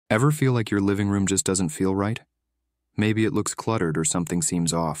Ever feel like your living room just doesn't feel right? Maybe it looks cluttered or something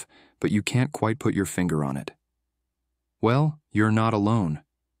seems off, but you can't quite put your finger on it. Well, you're not alone.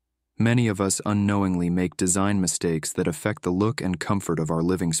 Many of us unknowingly make design mistakes that affect the look and comfort of our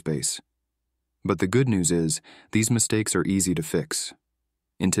living space. But the good news is, these mistakes are easy to fix.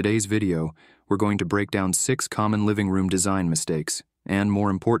 In today's video, we're going to break down 6 common living room design mistakes, and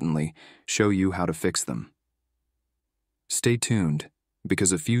more importantly, show you how to fix them. Stay tuned,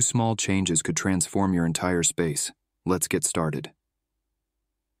 because a few small changes could transform your entire space. Let's get started.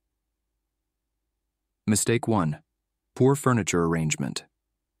 Mistake 1. Poor furniture arrangement.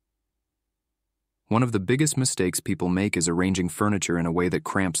 One of the biggest mistakes people make is arranging furniture in a way that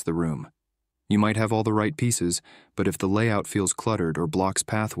cramps the room. You might have all the right pieces, but if the layout feels cluttered or blocks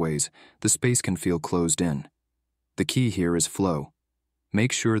pathways, the space can feel closed in. The key here is flow.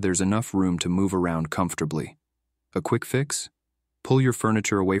 Make sure there's enough room to move around comfortably. A quick fix? Pull your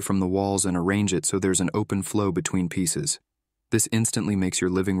furniture away from the walls and arrange it so there's an open flow between pieces. This instantly makes your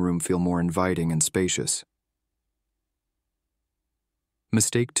living room feel more inviting and spacious.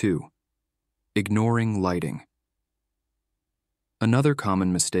 Mistake 2. Ignoring lighting. Another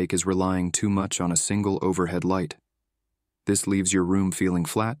common mistake is relying too much on a single overhead light. This leaves your room feeling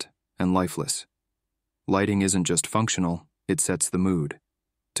flat and lifeless. Lighting isn't just functional, it sets the mood.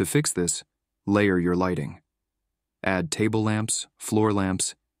 To fix this, layer your lighting. Add table lamps, floor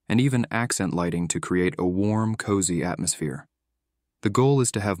lamps, and even accent lighting to create a warm, cozy atmosphere. The goal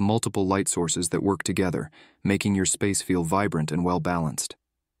is to have multiple light sources that work together, making your space feel vibrant and well-balanced.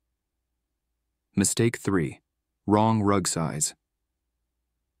 Mistake 3. Wrong rug size.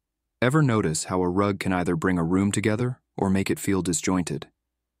 Ever notice how a rug can either bring a room together or make it feel disjointed?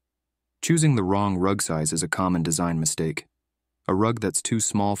 Choosing the wrong rug size is a common design mistake. A rug that's too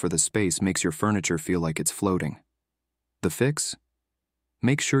small for the space makes your furniture feel like it's floating. The fix?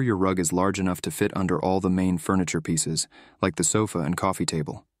 Make sure your rug is large enough to fit under all the main furniture pieces, like the sofa and coffee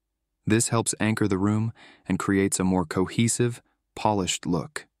table. This helps anchor the room and creates a more cohesive, polished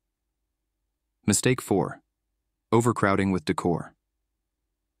look. Mistake 4. Overcrowding with decor.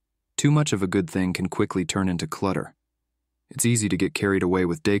 Too much of a good thing can quickly turn into clutter. It's easy to get carried away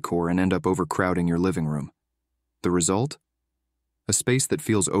with decor and end up overcrowding your living room. The result? A space that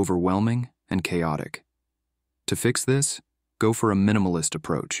feels overwhelming and chaotic. To fix this, go for a minimalist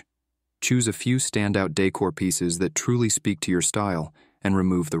approach. Choose a few standout decor pieces that truly speak to your style and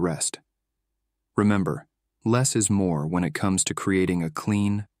remove the rest. Remember, less is more when it comes to creating a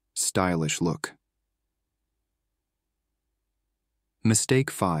clean, stylish look.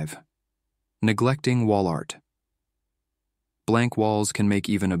 Mistake 5. Neglecting wall art. Blank walls can make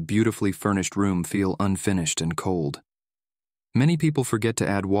even a beautifully furnished room feel unfinished and cold. Many people forget to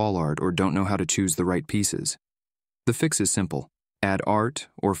add wall art or don't know how to choose the right pieces. The fix is simple. Add art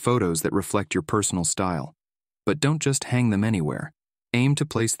or photos that reflect your personal style. But don't just hang them anywhere. Aim to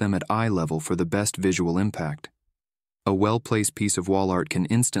place them at eye level for the best visual impact. A well-placed piece of wall art can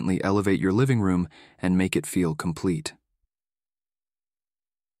instantly elevate your living room and make it feel complete.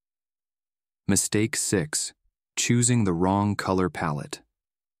 Mistake 6. Choosing the wrong color palette.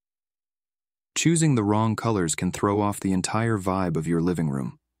 Choosing the wrong colors can throw off the entire vibe of your living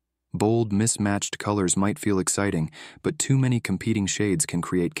room. Bold, mismatched colors might feel exciting, but too many competing shades can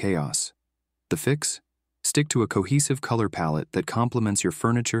create chaos. The fix? Stick to a cohesive color palette that complements your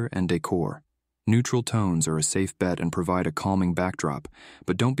furniture and decor. Neutral tones are a safe bet and provide a calming backdrop,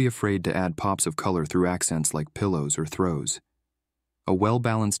 but don't be afraid to add pops of color through accents like pillows or throws. A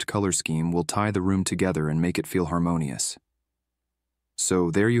well-balanced color scheme will tie the room together and make it feel harmonious.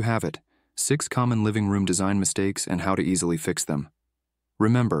 So there you have it, 6 common living room design mistakes and how to easily fix them.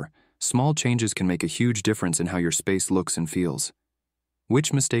 Remember, small changes can make a huge difference in how your space looks and feels.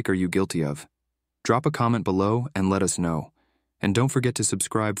 Which mistake are you guilty of? Drop a comment below and let us know. And don't forget to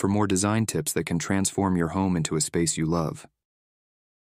subscribe for more design tips that can transform your home into a space you love.